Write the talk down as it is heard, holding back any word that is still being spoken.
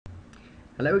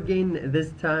Hello again.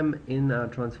 This time in our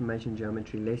transformation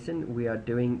geometry lesson we are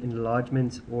doing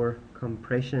enlargements or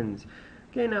compressions.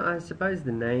 Okay, now I suppose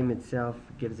the name itself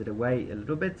gives it away a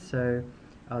little bit, so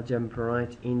I'll jump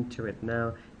right into it.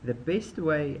 Now the best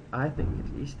way, I think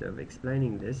at least, of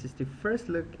explaining this is to first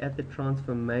look at the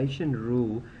transformation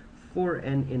rule for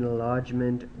an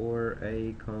enlargement or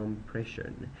a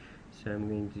compression. So I'm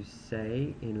going to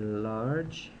say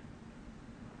enlarge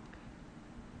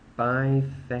by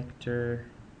factor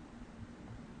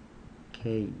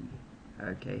k.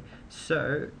 Okay,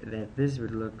 so that this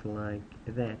would look like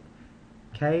that.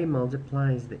 K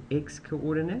multiplies the x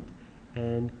coordinate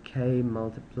and k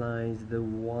multiplies the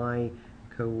y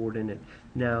coordinate.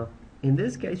 Now in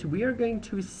this case we are going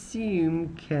to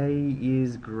assume k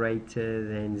is greater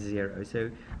than 0.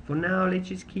 So for now let's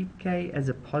just keep k as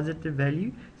a positive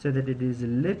value, so that it is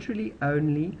literally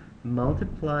only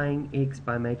multiplying x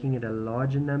by making it a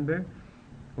larger number,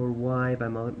 or y by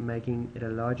making it a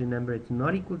larger number. It's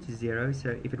not equal to 0,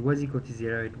 so if it was equal to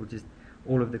 0 it will just,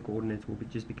 all of the coordinates will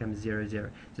just become 0,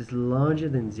 0. So it's larger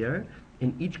than 0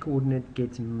 and each coordinate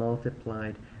gets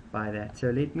multiplied by that. So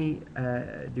let me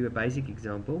do a basic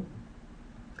example.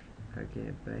 Okay,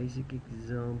 a basic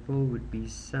example would be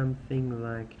something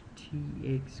like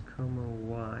tx comma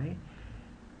y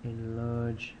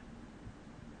enlarge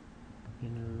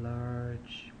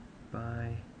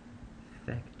by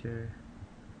factor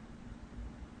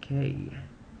k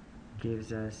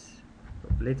gives us,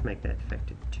 let's make that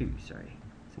factor 2, sorry,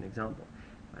 it's an example,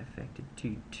 by factor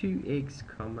 2, 2x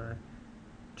comma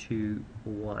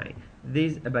 2y.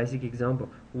 There's a basic example.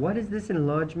 What does this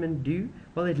enlargement do?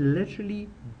 Well, it literally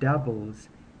doubles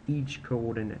each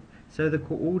coordinate. So the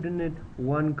coordinate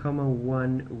 1 comma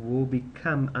 1 will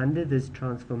become, under this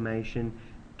transformation,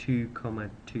 2 comma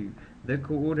 2. The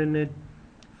coordinate,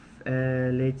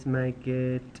 let's make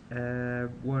it 1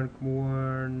 comma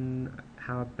 1,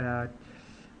 how about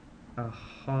a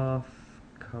half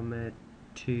comma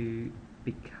 2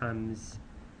 becomes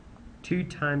 2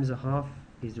 times a half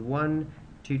is 1,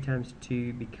 2 times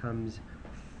 2 becomes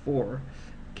 4.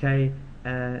 Okay,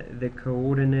 the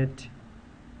coordinate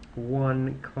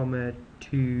 1 comma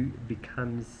 2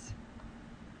 becomes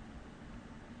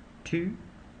 2,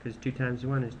 because 2 times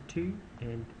 1 is 2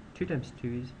 and 2 times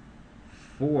 2 is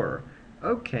 4.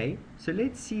 Okay, so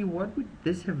let's see what would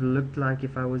this have looked like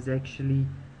if I was actually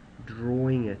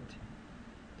drawing it.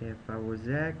 If I was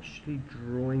actually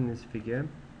drawing this figure,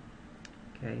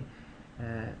 okay,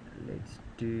 let's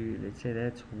say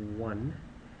that's 1,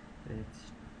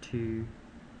 that's 2,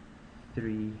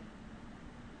 3,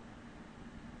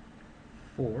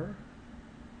 4.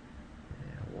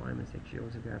 Y must actually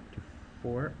also go up to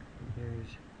 4.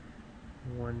 Here's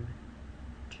 1,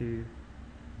 2,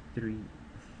 3,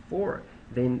 4.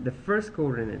 Then the first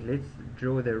coordinate, let's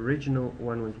draw the original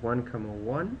one, was 1 comma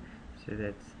 1, so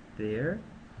that's there.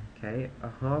 Okay, a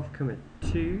half comma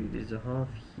 2, there's a half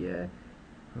here,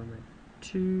 comma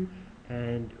 2,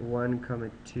 and 1 comma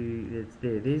 2, that's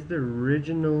there. There's the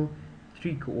original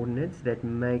 3 coordinates that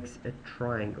makes a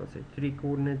triangle. So 3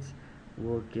 coordinates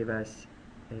will give us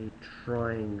a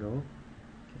triangle.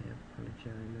 Okay, I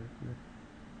apologize,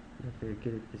 not very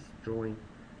good at this drawing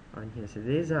on here. So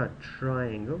there's our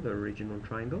triangle, the original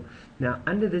triangle. Now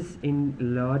under this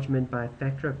enlargement by a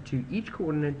factor of 2, each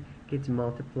coordinate gets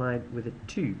multiplied with a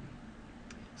 2.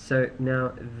 So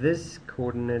now this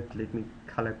coordinate, let me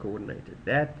color coordinate it.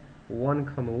 That 1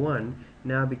 comma 1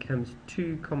 now becomes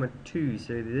 2 comma 2.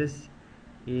 So this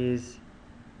is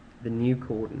the new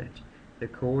coordinate. The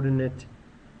coordinate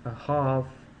a half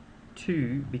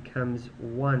 2 becomes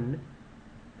 1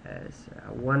 as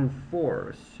 1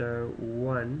 4. So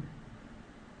 1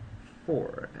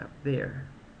 4 up there.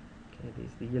 Okay,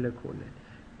 there's the yellow coordinate.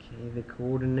 Okay, the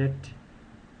coordinate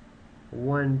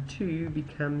 1 2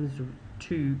 becomes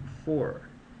 2 4.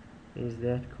 There's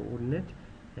that coordinate.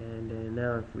 And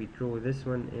now if we draw this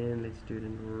one in, let's do it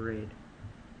in red.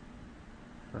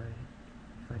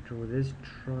 If I draw this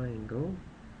triangle,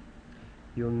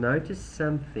 you'll notice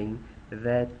something,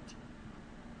 that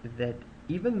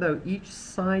even though each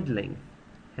side length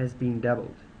has been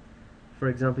doubled, for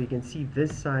example, you can see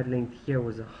this side length here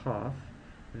was a half,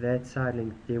 that side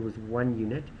length there was 1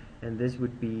 unit, and this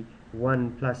would be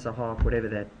 1 plus a half, whatever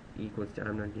that equals to.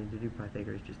 I'm not going to do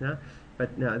Pythagoras just now,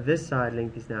 but now this side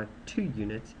length is now 2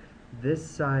 units, this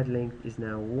side length is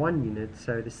now 1 unit,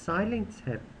 so the side lengths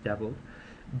have doubled.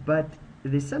 But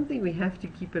there's something we have to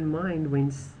keep in mind: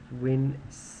 when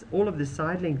all of the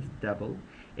side lengths double,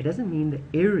 it doesn't mean the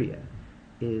area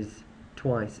is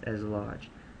twice as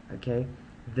large. Okay,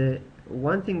 the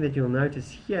one thing that you'll notice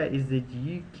here is that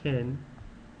you can,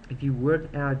 if you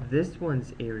work out this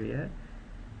one's area,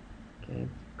 okay,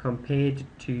 compared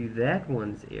to that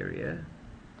one's area.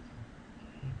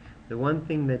 Okay. The one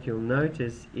thing that you'll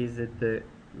notice is that the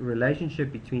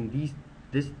relationship between these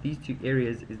two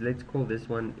areas is, let's call this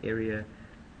one area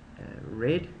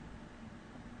red,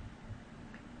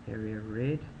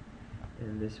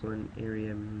 and this one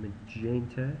area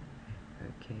magenta.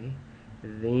 Okay,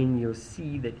 then you'll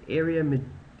see that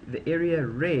the area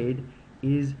red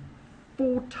is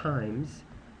 4 times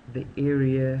the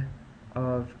area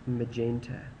of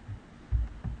magenta.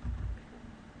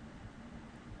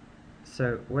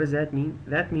 So what does that mean?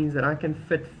 That means that I can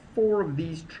fit 4 of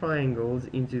these triangles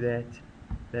into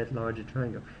that larger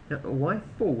triangle. Now, why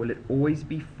 4? Will it always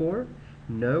be 4?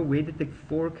 No. Where did the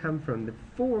 4 come from? The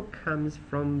 4 comes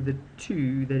from the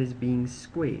 2 that is being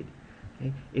squared.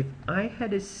 Okay? If I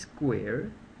had a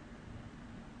square,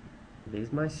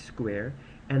 there's my square,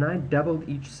 and I doubled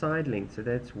each side length, so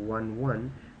that's 1,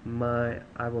 1,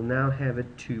 I will now have a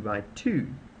 2 by 2.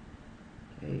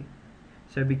 Okay?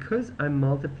 So because I'm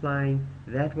multiplying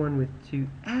that one with 2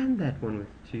 and that one with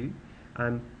 2,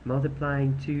 I'm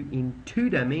multiplying 2 in 2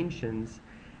 dimensions.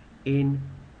 In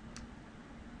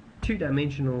the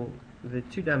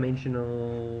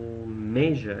 2-dimensional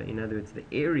measure, in other words, the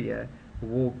area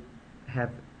will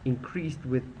have increased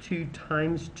with 2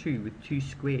 times 2, with 2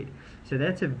 squared. So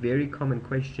that's a very common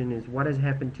question, is what has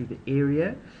happened to the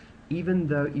area? Even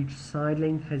though each side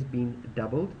length has been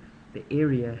doubled, the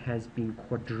area has been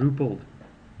quadrupled.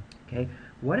 Okay,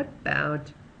 what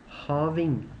about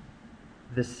halving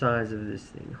the size of this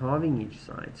thing, halving each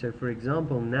side? So for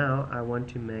example, now I want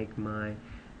to make my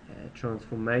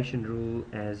transformation rule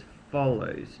as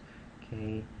follows.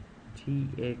 Okay,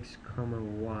 tx comma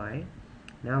y,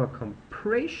 now a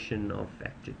compression of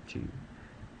factor 2,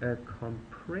 a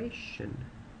compression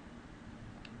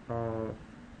of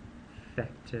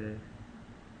factor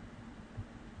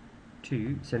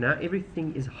 2. So now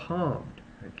everything is halved.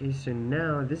 Okay, so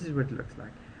now this is what it looks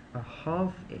like: a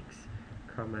half x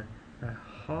comma a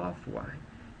half y.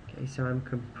 Okay, so I'm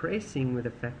compressing with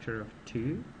a factor of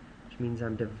 2, which means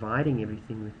I'm dividing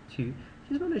everything with 2.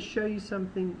 Just want to show you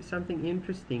something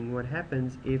interesting. What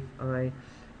happens if I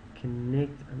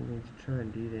connect? I'm going to try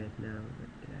and do that now.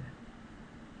 But,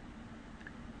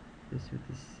 this with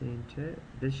the center.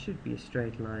 This should be a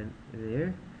straight line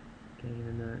there. Okay,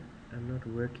 even though I'm not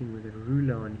working with a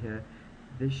ruler on here,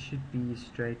 this should be a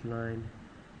straight line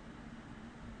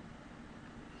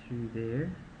through there,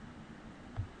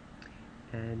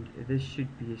 and this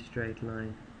should be a straight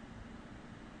line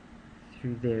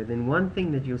through there. Then one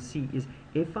thing that you'll see is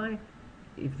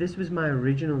if this was my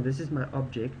original, this is my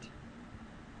object,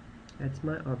 that's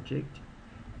my object,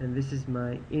 and this is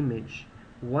my image.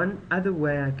 One other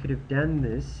way I could have done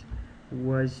this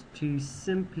was to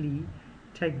simply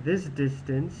take this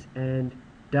distance and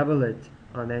double it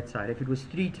on that side. If it was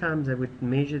 3 times, I would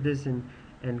measure this and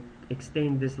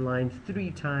extend this line 3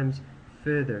 times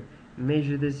further.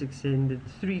 Measure this, extend it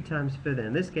 3 times further.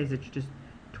 In this case, it's just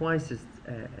twice as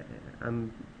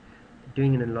I'm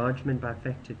doing an enlargement by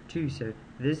factor 2, so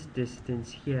this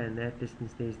distance here and that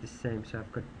distance there is the same. So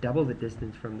I've got double the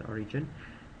distance from the origin,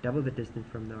 double the distance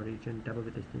from the origin, double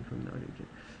the distance from the origin.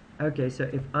 Okay, so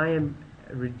if I am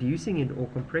reducing it or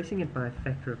compressing it by a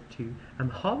factor of 2, I'm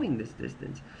halving this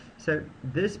distance. So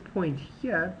this point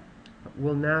here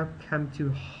will now come to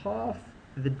half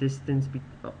the distance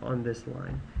on this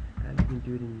line. Let me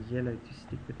do it in yellow to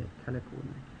stick with that color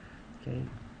coordinate. Okay,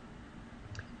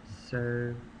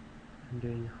 so I'm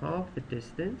doing half the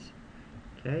distance.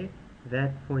 Okay,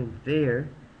 that point there,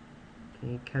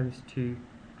 okay, comes to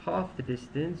half the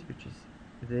distance, which is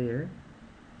there.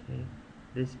 Okay,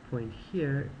 this point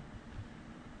here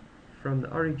from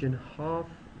the origin, half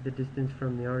the distance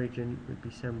from the origin would be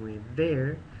somewhere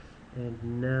there.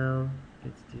 And now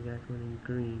let's do that one in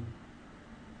green.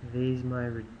 There's my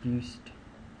reduced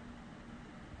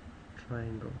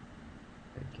triangle.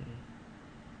 Okay,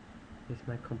 there's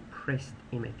my compressed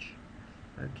image.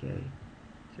 Okay,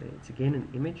 so it's again an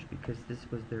image because this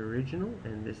was the original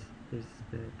and this is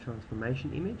the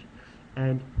transformation image.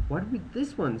 And what would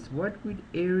this one's, what would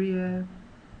area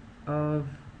of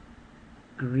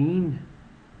green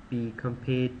be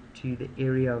compared to the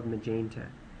area of magenta?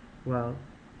 Well,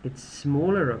 it's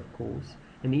smaller, of course,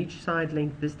 and each side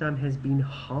length this time has been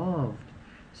halved,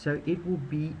 so it will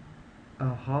be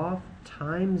a half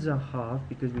times a half,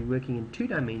 because we're working in 2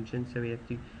 dimensions, so we have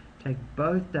to take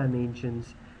both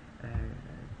dimensions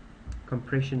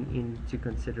compression into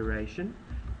consideration.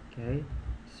 Okay,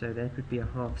 so that would be a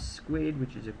half squared,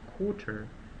 which is a quarter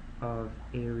of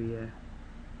area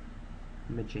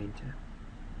magenta.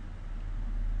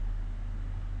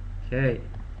 Okay,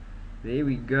 There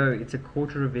we go. It's a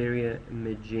quarter of area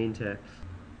magenta.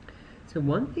 So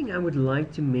one thing I would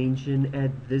like to mention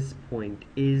at this point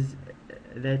is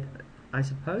that I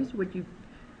suppose what you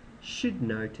should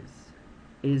notice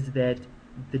is that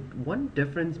the one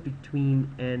difference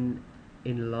between an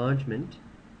enlargement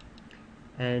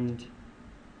and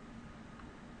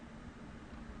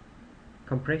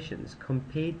compressions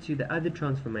compared to the other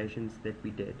transformations that we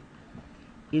did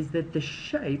is that the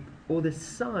shape or the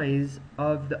size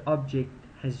of the object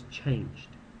has changed.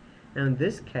 Now in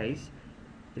this case,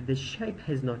 the shape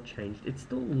has not changed. It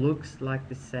still looks like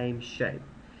the same shape.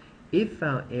 If,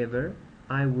 however,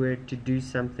 I were to do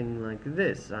something like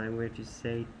this, I were to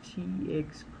say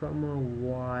tx comma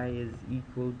y is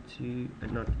equal to,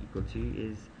 not equal to,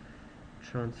 is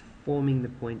transforming the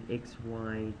point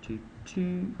xy to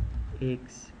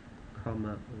 2x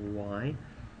comma y.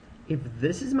 If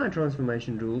this is my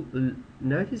transformation rule,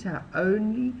 notice how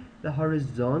only the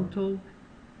horizontal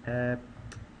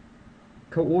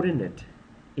coordinate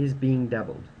is being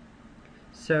doubled.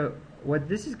 So what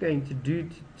this is going to do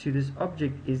to this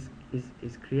object is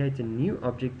create a new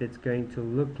object that's going to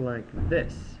look like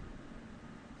this.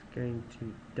 It's going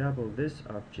to double this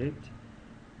object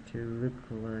to look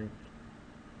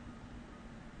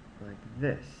like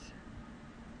this.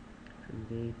 From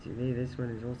there to there, this one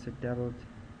is also doubled.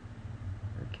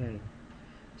 Okay,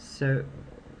 so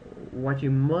what you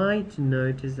might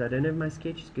notice, I don't know if my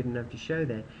sketch is good enough to show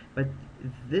that, but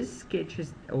this sketch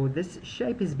is, or this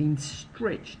shape has been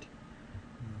stretched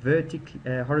vertically,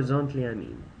 horizontally. I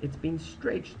mean, it's been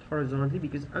stretched horizontally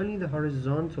because only the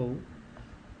horizontal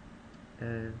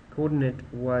coordinate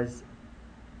was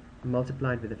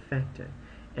multiplied with a factor,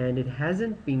 and it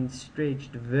hasn't been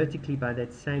stretched vertically by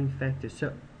that same factor.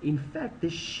 So in fact the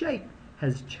shape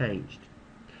has changed.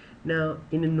 Now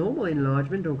in a normal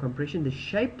enlargement or compression, the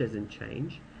shape doesn't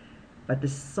change, but the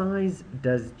size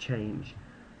does change.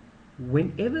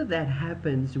 Whenever that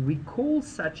happens, we call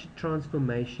such a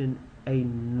transformation a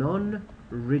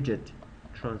non-rigid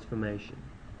transformation.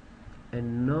 A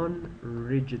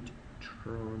non-rigid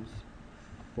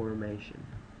transformation.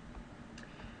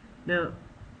 Now,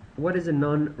 what is a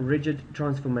non-rigid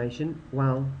transformation?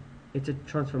 Well, it's a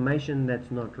transformation that's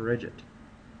not rigid.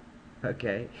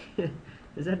 Okay,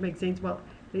 does that make sense? Well,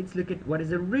 let's look at what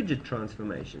is a rigid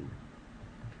transformation.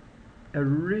 A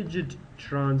rigid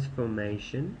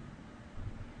transformation,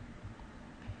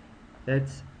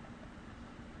 that's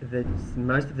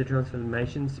most of the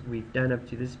transformations we've done up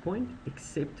to this point,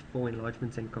 except for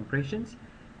enlargements and compressions.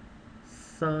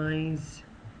 Size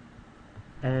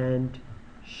and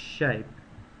shape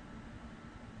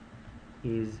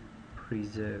is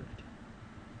preserved.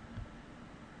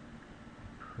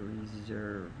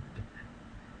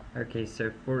 Okay,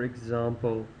 so for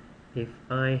example, if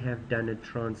I have done a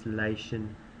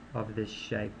translation of this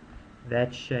shape,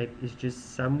 that shape is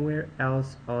just somewhere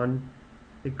else on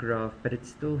the graph, but it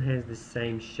still has the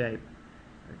same shape.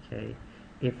 Okay,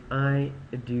 if I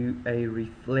do a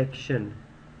reflection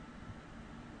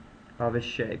of a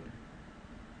shape,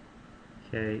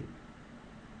 okay,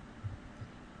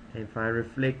 if I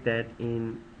reflect that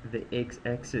in the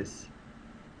x-axis,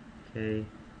 okay,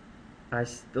 I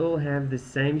still have the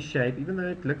same shape, even though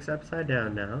it looks upside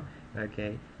down now.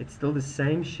 Okay, it's still the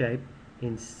same shape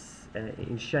in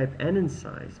shape and in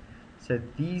size. So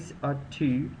these are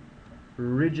two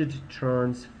rigid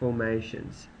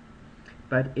transformations.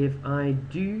 But if I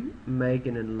do make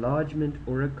an enlargement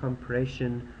or a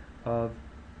compression of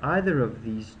either of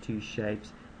these two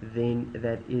shapes, then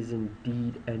that is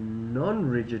indeed a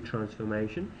non-rigid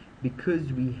transformation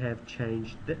because we have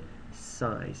changed the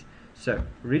size. So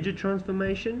rigid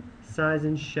transformation, size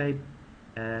and shape,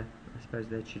 I suppose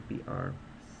that should be our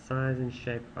size and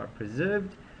shape are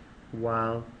preserved,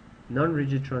 while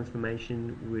non-rigid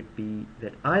transformation would be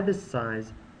that either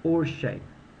size or shape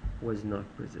was not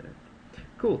preserved.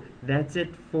 Cool, that's it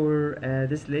for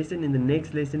this lesson. In the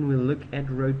next lesson we'll look at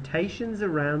rotations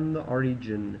around the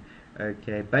origin.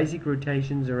 Okay, basic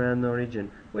rotations around the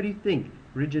origin. What do you think?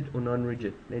 Rigid or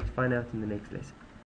non-rigid? Let's find out in the next lesson.